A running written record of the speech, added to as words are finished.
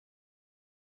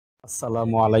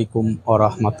আসসালামু আলাইকুম ওয়া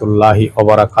রাহমাতুল্লাহি ওয়া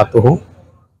বারাকাতুহু।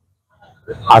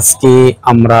 আজকে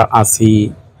আমরা আছি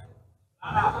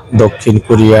দক্ষিণ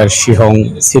কোরিয়ার সিহং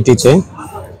সিটিতে।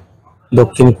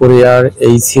 দক্ষিণ কোরিয়ার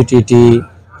এই সিটিটি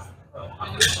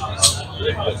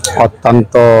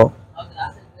অত্যন্ত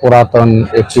পুরাতন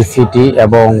একটি সিটি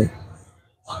এবং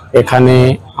এখানে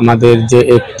আমাদের যে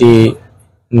একটি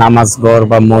নামাজঘর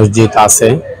বা মসজিদ আছে,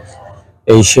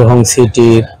 এই সিহং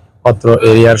সিটির অত্র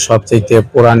এরিয়ার সবচেয়ে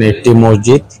পুরান একটি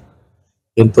মসজিদ।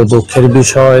 কিন্তু দুঃখের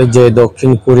বিষয় যে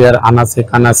দক্ষিণ কোরিয়ার আনাচে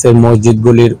কানাচে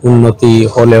মসজিদগুলির উন্নতি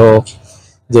হলেও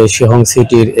যে সিহং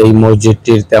সিটির এই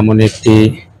মসজিদটির তেমন একটি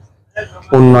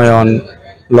উন্নয়ন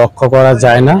লক্ষ্য করা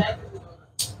যায় না।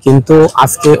 কিন্তু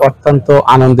আজকে অত্যন্ত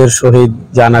আনন্দের সহিত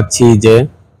জানাচ্ছি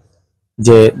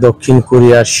যে দক্ষিণ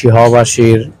কোরিয়ার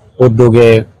সিংহবাসীর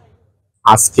উদ্যোগে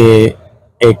আজকে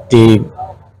একটি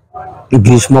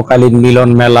গ্রীষ্মকালীন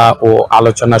মিলন মেলা ও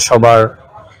আলোচনা সভার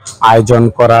আয়োজন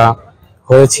করা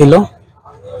হয়েছিল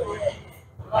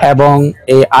এবং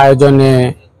এই আয়োজনে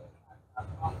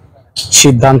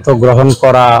সিদ্ধান্ত গ্রহণ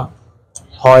করা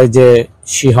হয় যে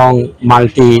সিহং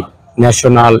মাল্টি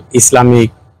ন্যাশনাল ইসলামিক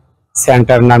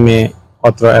সেন্টার নামে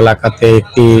অত্র এলাকাতে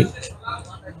একটি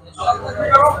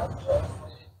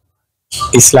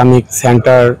ইসলামিক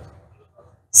সেন্টার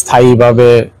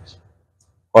স্থায়ীভাবে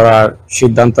করার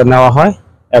সিদ্ধান্ত নেওয়া হয়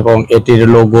এবং এটির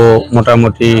লোগো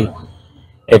মোটামুটি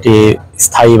এটি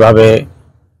স্থায়ীভাবে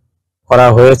করা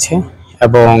হয়েছে।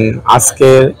 এবং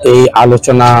আজকের এই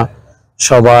আলোচনা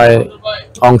সভায়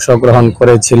অংশগ্রহণ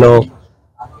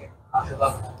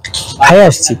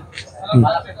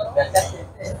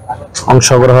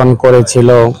করেছিল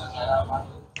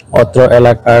অত্র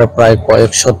এলাকার প্রায়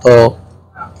কয়েকশত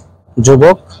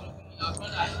যুবক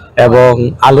এবং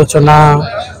আলোচনা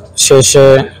শেষে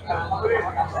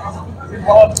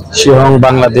সিহং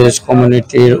বাংলাদেশ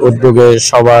কমিউনিটির উদ্যোগে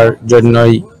সবার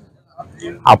জন্যই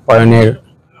আপ্যায়নের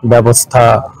ব্যবস্থা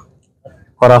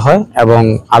করা হয় এবং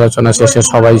আলোচনা শেষে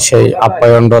সবাই সেই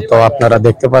আপ্যায়নরত আপনারা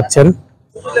দেখতে পাচ্ছেন।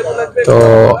 তো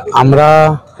আমরা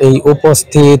এই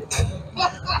উপস্থিত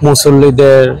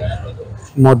মুসল্লিদের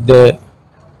মধ্যে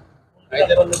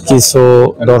কিছু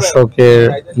দর্শকের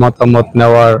মতামত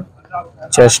নেওয়ার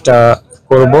চেষ্টা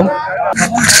করব।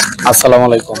 আসসালামু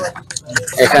আলাইকুম।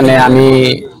 এখানে আমি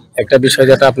একটা বিষয়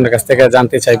যেটা আপনার কাছ থেকে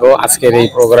জানতে চাইবো আজকের এই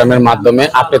প্রোগ্রামের মাধ্যমে,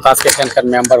 আপনি তো আজকে এখানকার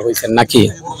মেম্বার হয়েছেন নাকি?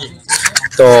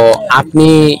 তো আপনি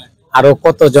আরো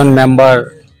কতজন মেম্বার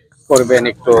করবেন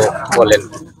একটু বলেন।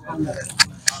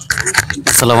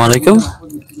 আসসালামু আলাইকুম।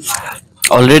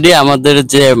 অলরেডি আমাদের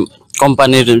যে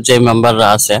কোম্পানির যে মেম্বাররা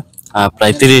আছে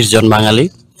প্রায় 30 জন বাঙালি,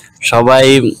 সবাই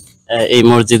এই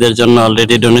মসজিদের জন্য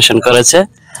অলরেডি ডোনেশন করেছে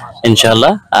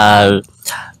ইনশাআল্লাহ। আর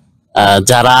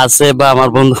যারা আছে বা আমার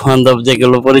বন্ধু বান্ধব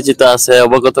যেগুলো পরিচিত আছে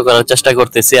অবগত করার চেষ্টা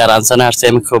করতেছি। আর আনসানে আসছে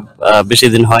আমি খুব বেশি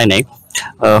দিন হয় নাই,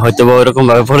 হয়তো বা ওইরকম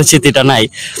ভাবে পরিচিতিটা নাই,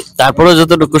 তারপরেও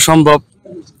যতটুকু সম্ভব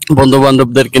বন্ধু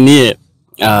বান্ধবদেরকে নিয়ে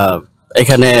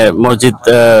এখানে মসজিদ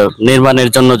নির্মাণের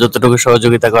জন্য যতটুকু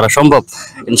সহযোগিতা করা সম্ভব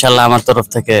ইনশাআল্লাহ আমার তরফ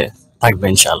থেকে থাকবে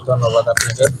ইনশাআল্লাহ। ধন্যবাদ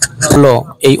আপনাকে। হলো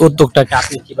এই উদ্যোগটাকে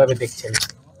আপনি কিভাবে দেখছেন?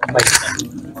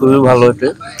 খুবই ভালো এটা,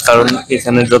 কারণ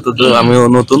এখানে যতদূর আমিও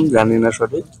নতুন জানি না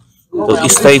সঠিক, তো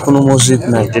স্থায়ী কোনো মসজিদ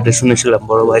নাই যেটা শুনেছিলাম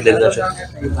বড় ভাইদের কাছে।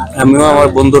 আমিও আমার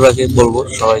বন্ধুরাকে বলবো,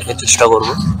 সবাইকে চেষ্টা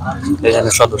করবো এখানে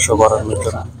সদস্য করানোর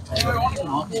জন্য।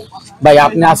 ভাই,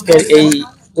 আপনি আজকে এই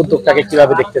উদ্যোগটাকে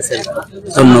কিভাবে দেখতেছেন?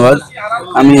 ধন্যবাদ।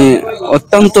 আমি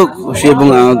অত্যন্ত খুশি এবং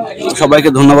সবাইকে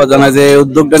ধন্যবাদ জানাই যে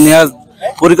উদ্যোগটা নেওয়ার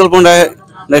পরিকল্পনায়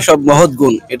সব মহৎ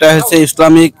গুণ। এটা হচ্ছে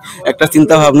ইসলামিক একটা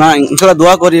চিন্তা ভাবনা। ইনশাআল্লাহ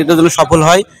দোয়া করি এটার জন্য সফল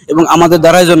হয় এবং আমাদের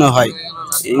দ্বারাই যেন হয়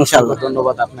ইনশাআল্লাহ।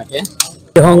 ধন্যবাদ আপনাকে।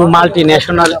 এবং মাল্টি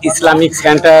ন্যাশনাল ইসলামিক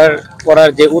সেন্টার করার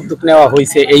যে উদ্যোগ নেওয়া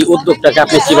হয়েছে, এই উদ্যোগটাকে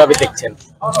আপনি কিভাবে দেখছেন?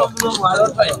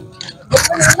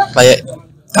 ভাই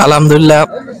আলহামদুলিল্লাহ,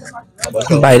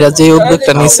 ভাইরা যে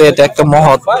উদ্যোগটা নিচ্ছে এটা একটা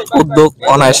মহৎ উদ্যোগ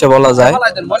অনায়াসে বলা যায়।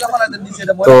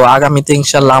 তো আগামীতে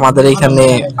ইনশাআল্লাহ আমাদের এখানে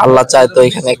আল্লাহ চায় তো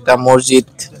এখানে একটা মসজিদ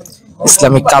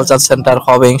ইসলামিক কালচার সেন্টার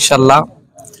হবে ইনশাআল্লাহ।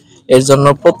 এর জন্য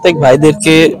প্রত্যেক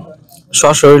ভাইদেরকে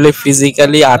সশরীরে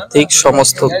ফিজিক্যালি আর্থিক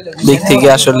সমস্ত দিক থেকে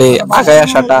আসলে আগায়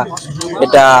আসাটা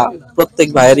এটা প্রত্যেক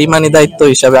ভাইয়ের ইমানি দায়িত্ব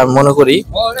হিসাবে আমি মনে করি।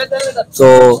 তো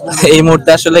এই মুহূর্তে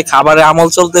আসলে খাবারের আমল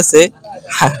চলতেছে,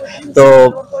 তো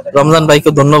রমজান ভাইকে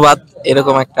ধন্যবাদ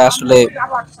এরকম একটা আসলে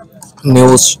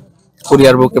নিউজ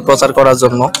কোরিয়ার বুকে প্রচার করার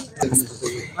জন্য।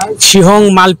 সিহং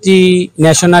মাল্টি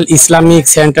ন্যাশনাল ইসলামিক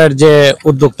সেন্টার যে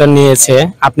উদ্যোগটা নিয়েছে,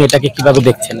 আপনি এটাকে কিভাবে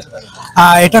দেখছেন?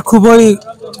 এটা খুবই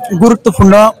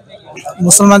গুরুত্বপূর্ণ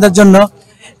মুসলমানদের জন্য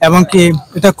এবং কি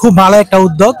এটা খুব ভালো একটা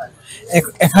উদ্যোগ।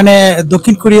 এখানে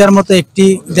দক্ষিণ কোরিয়ার মতো একটি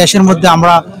দেশের মধ্যে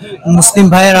আমরা মুসলিম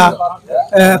ভাইয়েরা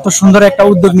এত সুন্দর একটা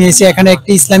উদ্যোগ নিয়েছি, এখানে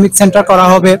একটি ইসলামিক সেন্টার করা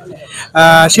হবে।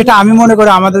 সেটা আমি মনে করি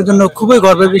আমাদের জন্য খুবই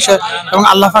গর্বের বিষয় এবং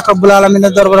আল্লাহ পাক রব্বুল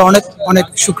আলামিনের দরবারে অনেক অনেক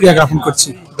শুকরিয়া জ্ঞাপন করছি।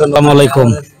 আসসালামু আলাইকুম।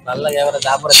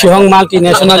 শিহং মাল্টি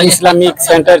ন্যাশনাল ইসলামিক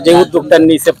সেন্টার যে উদ্যোগটা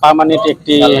নিয়েছে পার্মানেন্ট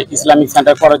একটি ইসলামিক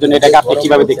সেন্টার করার জন্য, এটাকে আপনি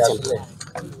কিভাবে দেখছেন?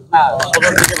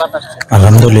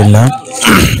 আলহামদুলিল্লাহ,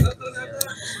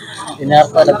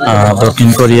 দক্ষিণ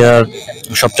কোরিয়ার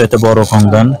সবচাইতে বড়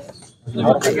খংদান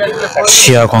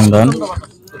শিয়া খংদান,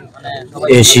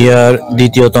 এশিয়ার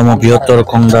দ্বিতীয়তম বৃহত্তর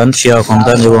খংদান শিয়া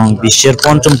খংদান এবং বিশ্বের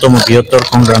পঞ্চমতম বৃহত্তর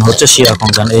খংদান হচ্ছে শিয়া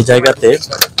খংদান। এই জায়গাতে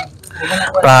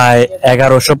প্রায়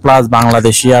 1100+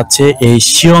 বাংলাদেশি আছে এই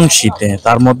শিয়ংশিতে,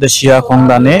 তার মধ্যে শিয়া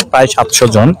খংদানে প্রায় 700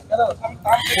 জন।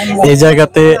 এই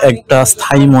জায়গাতে একটা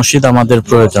স্থায়ী মসজিদ আমাদের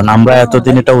প্রয়োজন। আমরা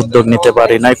এতদিন এটা উদ্যোগ নিতে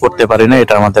পারি নাই, করতে পারি না,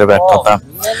 এটা আমাদের ব্যর্থতা।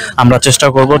 আমরা চেষ্টা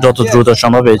করব যত দ্রুত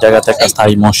সম্ভব এই জায়গাতে একটা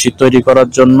স্থায়ী মসজিদ তৈরি করার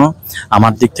জন্য।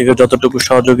 আমার দিক থেকে যতটুকু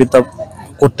সহযোগিতা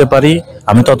করতে পারি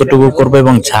আমি ততটুকু করব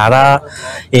এবং যারা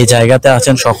এই জায়গাতে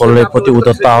আছেন সকলের প্রতি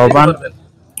উদাত্ত আহ্বান,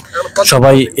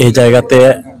 সবাই এই জায়গাতে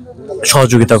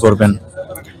সহযোগিতা করবেন।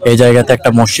 এই জায়গাতে একটা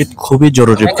মসজিদ খুবই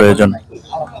জরুরি প্রয়োজন।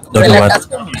 ধন্যবাদ।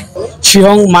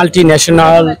 শিহং মাল্টি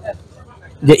ন্যাশনাল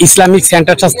যে ইসলামিক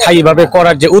সেন্টারটা স্থায়ীভাবে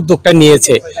করার যে উদ্যোগটা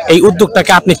নিয়েছে, এই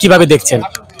উদ্যোগটাকে আপনি কিভাবে দেখছেন?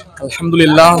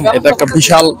 আলহামদুলিল্লাহ, এটা একটা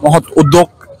বিশাল মহৎ উদ্যোগ।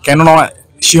 কেননা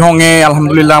শিহংয়ে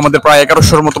আলহামদুলিল্লাহ আমাদের প্রায়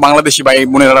 1100-র মতো বাংলাদেশি ভাই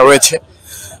বোনেরা রয়েছে।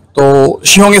 তো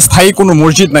শিহংয়ে স্থায়ী কোনো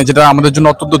মসজিদ নাই, যেটা আমাদের জন্য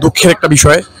অত্যন্ত দুঃখের একটা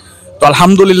বিষয়। তো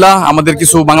আলহামদুলিল্লাহ আমাদের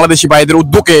কিছু বাংলাদেশি ভাইদের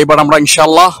উদ্যোগে এবার আমরা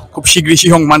ইনশাআল্লাহ খুব শীঘ্রই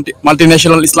শিহং মাল্টি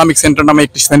ন্যাশনাল ইসলামিক সেন্টার নামে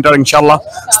একটি সেন্টার ইনশাআল্লাহ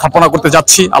স্থাপনা করতে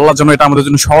যাচ্ছি। আল্লাহ যেন এটা আমাদের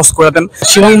জন্য সহজ করে দেন।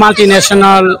 শিহং মাল্টি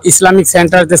ন্যাশনাল ইসলামিক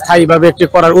সেন্টার যে স্থায়ীভাবে একটি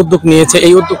করার উদ্যোগ নিয়েছে,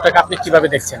 এই উদ্যোগটাকে আপনি কিভাবে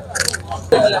দেখছেন?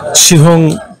 শিহং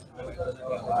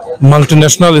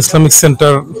মাল্টিন্যাশনাল ইসলামিক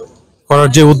সেন্টার করার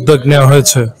যে উদ্যোগ নেওয়া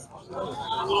হয়েছে,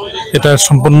 এটা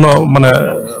সম্পূর্ণ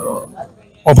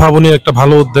অভাবনীয় একটা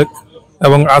ভালো উদ্যোগ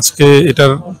এবং আজকে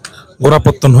এটার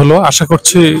গোড়াপত্তন হলো। আশা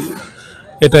করছি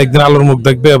এটা একদিন আলোর মুখ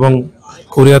দেখবে এবং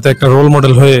কোরিয়াতে একটা রোল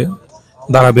মডেল হয়ে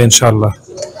দাঁড়াবে ইনশাআল্লাহ।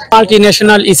 মাল্টি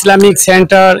ন্যাশনাল ইসলামিক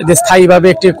সেন্টার যে স্থায়ীভাবে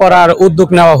একটি করার উদ্যোগ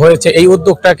নেওয়া হয়েছে, এই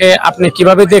উদ্যোগটাকে আপনি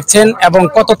কিভাবে দেখছেন এবং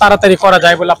কত তাড়াতাড়ি করা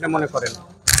যায় বলে আপনি মনে করেন?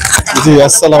 জি,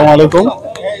 আসসালামু আলাইকুম।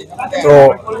 তো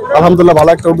আলহামদুলিল্লাহ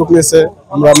ভালো একটা উদ্যোগ নিয়েছে।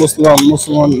 আমরা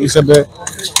মুসলমান হিসেবে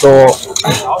তো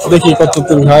দেখি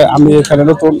কতটুকু হয়। আমি এখানে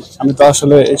নতুন, আমি তো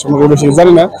আসলে এই সম্পর্কে বেশি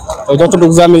জানি না। তো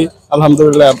যতটুকু জানি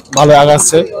আলহামদুলিল্লাহ ভালো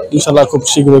আগাচ্ছে। ইনশাল্লাহ খুব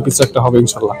শীঘ্রই কিছু একটা হবে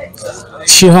ইনশাল্লাহ।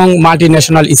 শিহং মাল্টি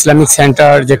ন্যাশনাল ইসলামিক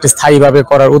সেন্টার যে একটি স্থায়ীভাবে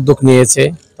করার উদ্যোগ নিয়েছে,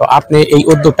 তো আপনি এই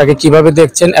উদ্যোগটাকে কিভাবে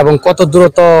দেখছেন এবং কত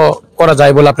দ্রুত করা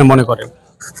যায় বলে আপনি মনে করেন?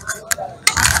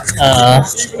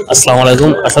 আসসালামু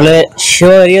আলাইকুম। আসলে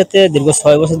শিও এরিয়াতে দীর্ঘ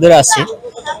 6 বছর ধরে আছি।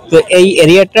 তো এই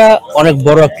এরিয়াটা অনেক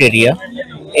বড় একটা এরিয়া।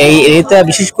 এই এরিয়াটা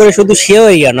বিশেষ করে শুধু শিও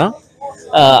এরিয়া না,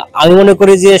 আমি মনে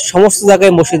করি যে সমস্ত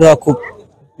জায়গায় মসজিদ হওয়া খুব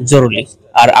জরুরি।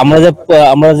 আর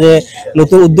আমরা যে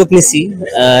নতুন উদ্যোগ নিছি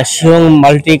শিহং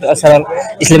মাল্টি কালচারাল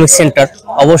ইসলামিক সেন্টার,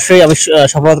 অবশ্যই আমি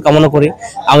সফলতা কামনা করি।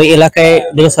 আমি এলাকায়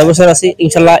দীর্ঘ 6 বছর আছি,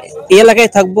 ইনশাল্লাহ এই এলাকায়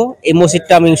থাকবো। এই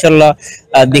মসজিদটা আমি ইনশাল্লাহ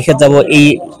দেখে যাব, এই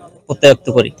প্রত্যক্ত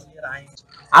করি।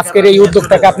 আজকের এই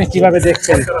উদ্যোগটাকে আপনি কিভাবে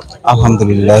দেখছেন?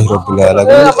 আলহামদুলিল্লাহ রাব্বিল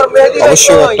আলামিন,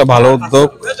 অবশ্যই একটা ভালো উদ্যোগ।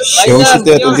 শিহংশিতে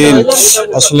এতদিন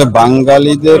আসলে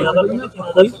বাঙালিদের,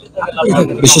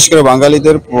 বিশেষ করে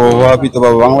বাঙালিদের প্রভাবিত বা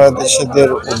বাংলাদেশিদের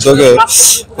উদ্যোগে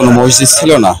কোনো মসজিদ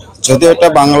ছিল না। যদিও এটা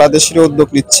বাংলাদেশের উদ্যোগ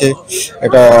নিচ্ছে,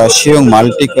 এটা শিহং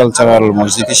মাল্টি কালচারাল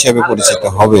মসজিদ হিসেবে পরিচিত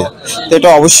হবে। তো এটা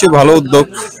অবশ্যই ভালো উদ্যোগ,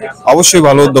 অবশ্যই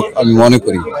ভালো উদ্যোগ আমি মনে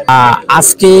করি।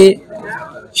 আজকে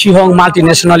শিহং মাল্টি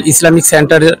ন্যাশনাল ইসলামিক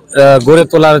সেন্টার গড়ে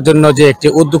তোলার জন্য যে একটি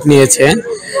উদ্যোগ নিয়েছে,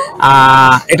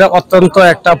 এটা অত্যন্ত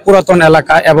একটা পুরাতন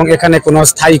এলাকা এবং এখানে কোনো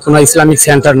স্থায়ী কোনো ইসলামিক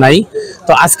সেন্টার নাই।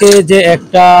 তো আজকে যে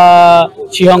একটা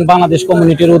শিহং বাংলাদেশ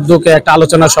কমিউনিটির উদ্যোগে একটা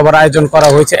আলোচনা সভার আয়োজন করা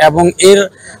হয়েছে এবং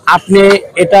আপনি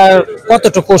এটার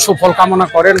কতটুকু সুফল কামনা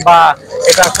করেন বা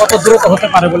এটা কত দ্রুত হতে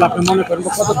পারে বলে আপনি মনে করেন,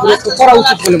 কত দ্রুত করা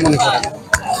উচিত বলে মনে করেন?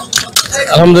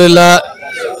 আলহামদুলিল্লাহ,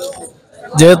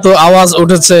 যেহেতু আওয়াজ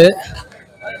উঠেছে,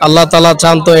 আল্লাহ তাআলা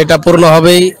চান তো এটা পূর্ণ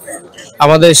হবেই।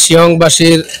 আমাদের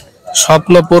শিহংবাসীর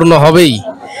স্বপ্ন পূর্ণ হবেই।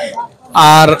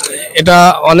 আর এটা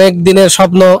অনেক দিনের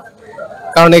স্বপ্ন,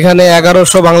 কারণ এখানে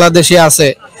 1100 বাংলাদেশি আছে,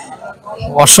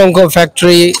 অসংখ্য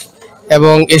ফ্যাক্টরি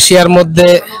এবং এশিয়ার মধ্যে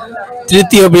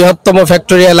 3য় বৃহত্তম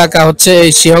ফ্যাক্টরি এলাকা হচ্ছে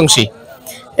এই শিহংশি।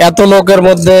 এত লোকের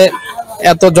মধ্যে,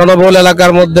 এত জনবহুল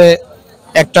এলাকার মধ্যে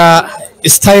একটা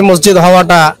স্থায়ী মসজিদ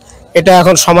হওয়াটা, এটা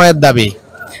এখন সময়ের দাবি।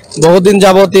 বহুদিন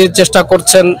যাবতই চেষ্টা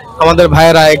করছেন আমাদের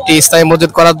ভাইয়েরা একটি স্থায়ী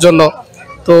মসজিদ করার জন্য।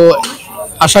 তো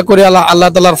আশা করি আল্লাহ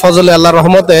তাআলার ফজলে, আল্লাহর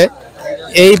রহমতে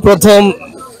এই প্রথম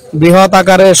বৃহৎ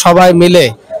আকারে সবাই মিলে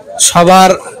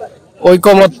সবার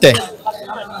ঐকমত্যে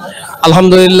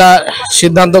আলহামদুলিল্লাহ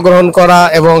সিদ্ধান্ত গ্রহণ করা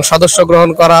এবং সদস্য গ্রহণ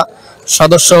করা,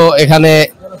 সদস্য এখানে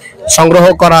সংগ্রহ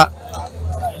করা,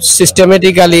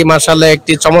 সিস্টেমেটিক্যালি মাশাআল্লাহ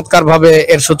একটি চমৎকারভাবে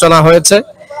এর সূচনা হয়েছে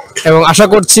এবং আশা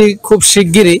করছি খুব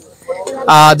শিগগিরই,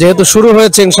 যেহেতু শুরু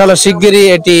হয়েছে, ইনশাআল্লাহ শিগগিরই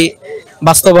এটি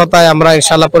বাস্তবতায় আমরা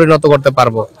ইনশাআল্লাহ পরিণত করতে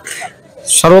পারবো।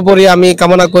 সর্বোপরি আমি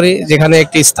কামনা করি যেখানে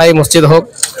একটি স্থায়ী মসজিদ হোক।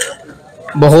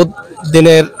 বহুত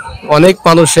দিনের অনেক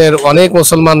মানুষের, অনেক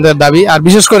মুসলমানদের দাবি, আর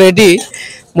বিশেষ করে এটি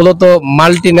মূলত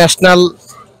মাল্টি ন্যাশনাল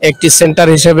একটি সেন্টার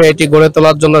হিসেবে এটি গড়ে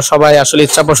তোলার জন্য সবাই আসলে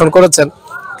ইচ্ছা পোষণ করেছেন।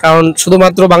 কারণ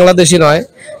শুধুমাত্র বাংলাদেশই নয়,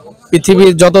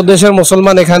 পৃথিবীর যত দেশের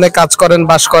মুসলমান এখানে কাজ করেন,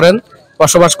 বাস করেন,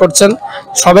 বসবাস করছেন,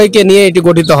 সবাইকে নিয়ে এটি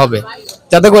গঠিত হবে,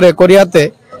 যাতে করে কোরিয়াতে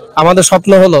আমাদের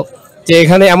স্বপ্ন হলো যে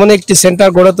এখানে এমন একটি সেন্টার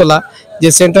গড়ে তোলা যে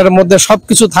সেন্টারের মধ্যে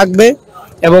সবকিছু থাকবে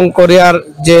এবং কোরিয়ার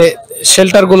যে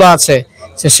শেল্টারগুলো আছে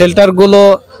সে শেল্টারগুলো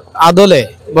আদলে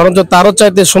বরঞ্চ তারও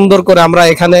চাইতে সুন্দর করে আমরা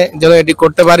এখানে যেন এটি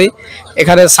করতে পারি।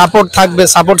 এখানে সাপোর্ট থাকবে,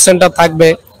 সাপোর্ট সেন্টার থাকবে,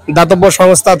 দাতব্য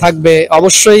সংস্থা থাকবে,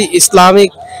 অবশ্যই ইসলামিক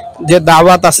যে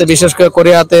দাওয়াত আছে, বিশেষ করে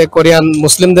কোরিয়াতে কোরিয়ান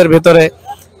মুসলিমদের ভিতরে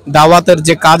দাওয়াতের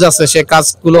যে কাজ আছে সে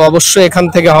কাজগুলো অবশ্যই এখান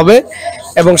থেকে হবে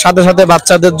এবং সাথে সাথে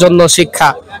বাচ্চাদের জন্য শিক্ষা,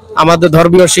 আমাদের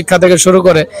ধর্মীয় শিক্ষা থেকে শুরু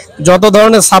করে যত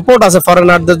ধরনের সাপোর্ট আছে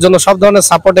ফরেনারদের জন্য, সব ধরনের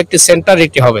সাপোর্ট একটি সেন্টার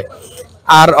এটি হবে।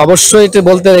 আর অবশ্যই এটি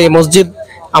বলতে এই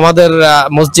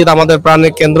মসজিদ আমাদের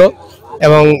প্রাণের কেন্দ্র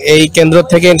এবং এই কেন্দ্র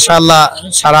থেকে ইনশাআল্লাহ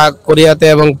সারা কোরিয়াতে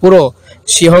এবং পুরো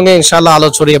শিহংয়ে ইনশাআল্লাহ আলো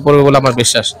ছড়িয়ে পড়বে বলে আমার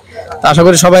বিশ্বাস। তা আশা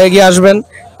করি সবাই এগিয়ে আসবেন।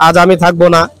 আজ আমি থাকবো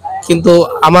না, কিন্তু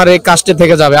আমার এই কাজটি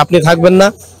থেকে যাবে, আপনি থাকবেন না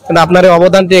কিন্তু আপনার এই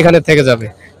অবদানটি এখানে থেকে যাবে।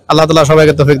 আল্লাহ তাআলা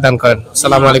সবাইকে তৌফিক দান করেন।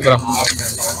 আসসালামু আলাইকুম।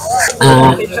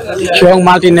 শিহং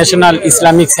মাল্টি ন্যাশনাল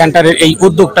ইসলামিক সেন্টারের এই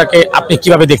উদ্যোগটাকে আপনি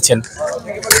কিভাবে দেখছেন?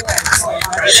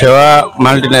 সেবা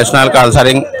মাল্টিন্যাশনাল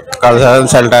কালচারাল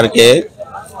সেন্টারকে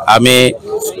আমি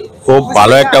খুব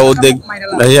ভালো একটা উদ্যোগ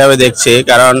হিসাবে দেখছি,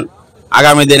 কারণ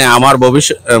আগামী দিনে আমার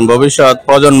ভবিষ্যৎ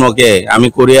প্রজন্মকে আমি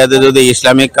কোরিয়াতে যদি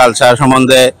ইসলামিক কালচার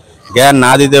সম্বন্ধে জ্ঞান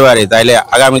না দিতে পারি তাহলে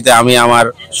আগামীতে আমি আমার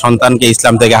সন্তানকে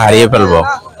ইসলাম থেকে হারিয়ে ফেলবো।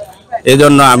 এই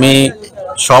জন্য আমি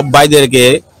সব ভাইদেরকে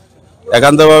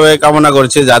একান্তভাবে কামনা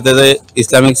করছি যাতে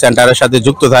ইসলামিক সেন্টারের সাথে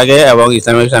যুক্ত থাকে এবং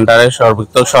ইসলামিক সেন্টারের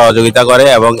সর্বাত্মক সহযোগিতা করে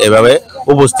এবং এভাবে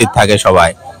উপস্থিত থাকে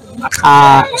সবাই।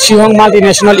 শিহং মাল্টি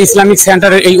ন্যাশনাল ইসলামিক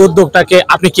সেন্টারের এই উদ্যোগটাকে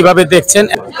আপনি কিভাবে দেখছেন?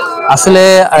 আসলে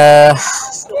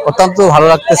অত্যন্ত ভালো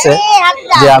লাগতেছে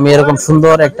যে আমি এরকম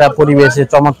সুন্দর একটা পরিবেশে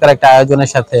চমৎকার একটা আয়োজনের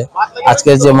সাথে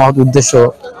আজকের যে মহৎ উদ্দেশ্য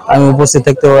আমি উপস্থিত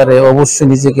থাকতে পারে অবশ্যই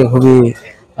নিজেকে খুবই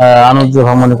আনন্দ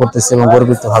মনে করতেছি এবং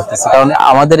গর্বিত ভাবতেছি। কারণ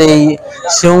আমাদের এই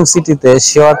শিহং সিটিতে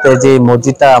শিওয়াতে যে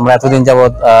মসজিদটা আমরা এতদিন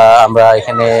যাবৎ আমরা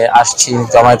এখানে আসছি,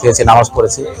 জমায়েত হয়েছি, নামাজ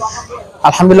পড়েছি,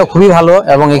 আলহামদুলিল্লাহ খুবই ভালো।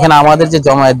 এবং এখানে আমাদের যে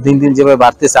জমায়েত দিন দিন যেভাবে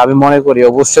বাড়তেছে আমি মনে করি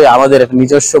অবশ্যই আমাদের একটা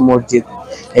নিজস্ব মসজিদ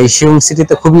এই শিহং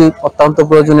সিটিতে খুবই অত্যন্ত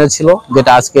প্রয়োজনীয় ছিল,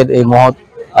 যেটা আজকের এই মহৎ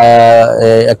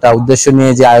একটা উদ্দেশ্য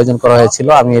নিয়ে যে আয়োজন করা হয়েছিল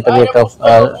আমি এটাকে একটা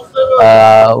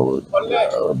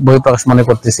বহিঃপ্রকাশ মনে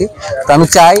করতেছি। তো আমি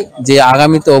চাই যে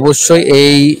আগামীতে অবশ্যই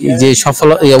এই যে সফল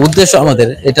উদ্দেশ্য আমাদের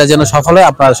এটা যেন সফল হয়,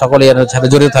 আপনারা সকলে এর সাথে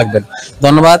জড়িত থাকবেন।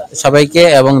 ধন্যবাদ সবাইকে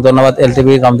এবং ধন্যবাদ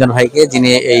এলটিভি রমজান ভাইকে, যিনি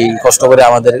এই কষ্ট করে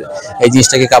আমাদের এই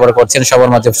জিনিসটাকে কভার করছেন সবার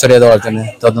মাঝে ছড়িয়ে দেওয়ার জন্য।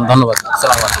 ধন্যবাদ।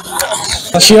 আসসালামু আলাইকুম।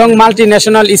 শিহং মাল্টি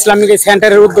ন্যাশনাল ইসলামিক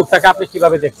সেন্টারের উদ্যোগটাকে আপনি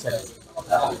কিভাবে দেখছেন?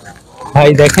 ভাই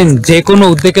দেখেন, যে কোনো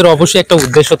উদ্যোগের অবশ্যই একটা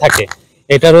উদ্দেশ্য থাকে,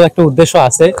 এটারও একটা উদ্দেশ্য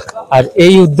আছে। আর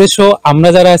এই উদ্দেশ্য আমরা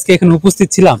যারা আজকে এখানে উপস্থিত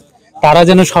ছিলাম তারা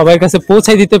যেন সবার কাছে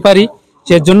পৌঁছাই দিতে পারি,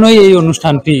 সেজন্যই এই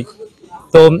অনুষ্ঠানটি।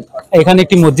 তো এখানে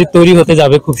একটি মসজিদ তৈরি হতে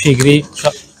যাবে খুব শীঘ্রই,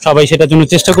 সবাই সেটার জন্য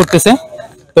চেষ্টা করতেছে।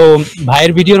 তো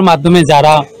ভাইয়ের ভিডিওর মাধ্যমে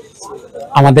যারা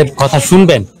আমাদের কথা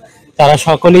শুনবেন তারা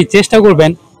সকলেই চেষ্টা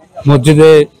করবেন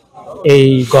মসজিদে এই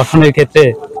গঠনের ক্ষেত্রে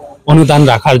অনুদান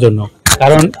রাখার জন্য,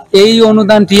 কারণ এই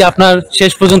অনুদানটি আপনার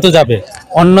শেষ পর্যন্ত যাবে।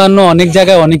 অন্যান্য অনেক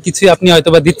জায়গায় অনেক কিছুই আপনি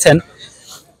হয়তোবা দিচ্ছেন,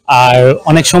 আর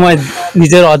অনেক সময়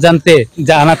নিজের অজান্তে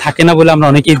জানা থাকে না বলে আমরা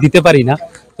অনেকেই দিতে পারি না।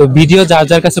 তো ভিডিও যার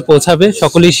যার কাছে পৌঁছাবে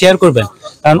সকলেই শেয়ার করবেন,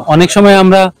 কারণ অনেক সময়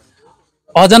আমরা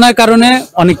অজানার কারণে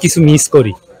অনেক কিছু মিস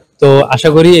করি। তো আশা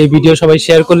করি এই ভিডিও সবাই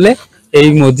শেয়ার করলে এই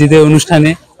মসজিদের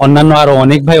অনুষ্ঠানে অন্যান্য আরো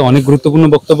অনেক ভাই অনেক গুরুত্বপূর্ণ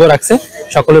বক্তব্য রাখছে,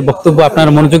 সকলের বক্তব্য আপনারা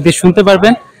মনোযোগ দিয়ে শুনতে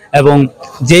পারবেন এবং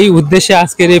যেই উদ্দেশ্যে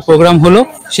আজকের এই প্রোগ্রাম হলো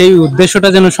সেই উদ্দেশ্যটা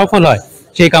যেন সফল হয়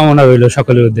সেই কামনা রইল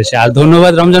সকলের উদ্দেশ্যে। আর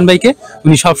ধন্যবাদ রমজান ভাইকে,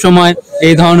 উনি সবসময়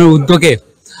এই ধরনের উদ্যোগে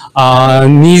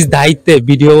নিজ দায়িত্বে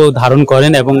ভিডিও ধারণ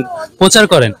করেন এবং প্রচার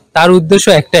করেন। তার উদ্দেশ্য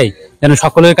একটাই, যেন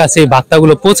সকলের কাছে এই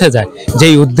বার্তাগুলো পৌঁছে যায়।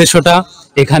 যেই উদ্দেশ্যটা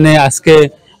এখানে আজকে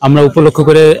আমরা উপলক্ষ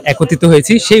করে একত্রিত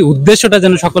হয়েছি সেই উদ্দেশ্যটা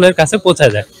যেন সকলের কাছে পৌঁছে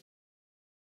যায়।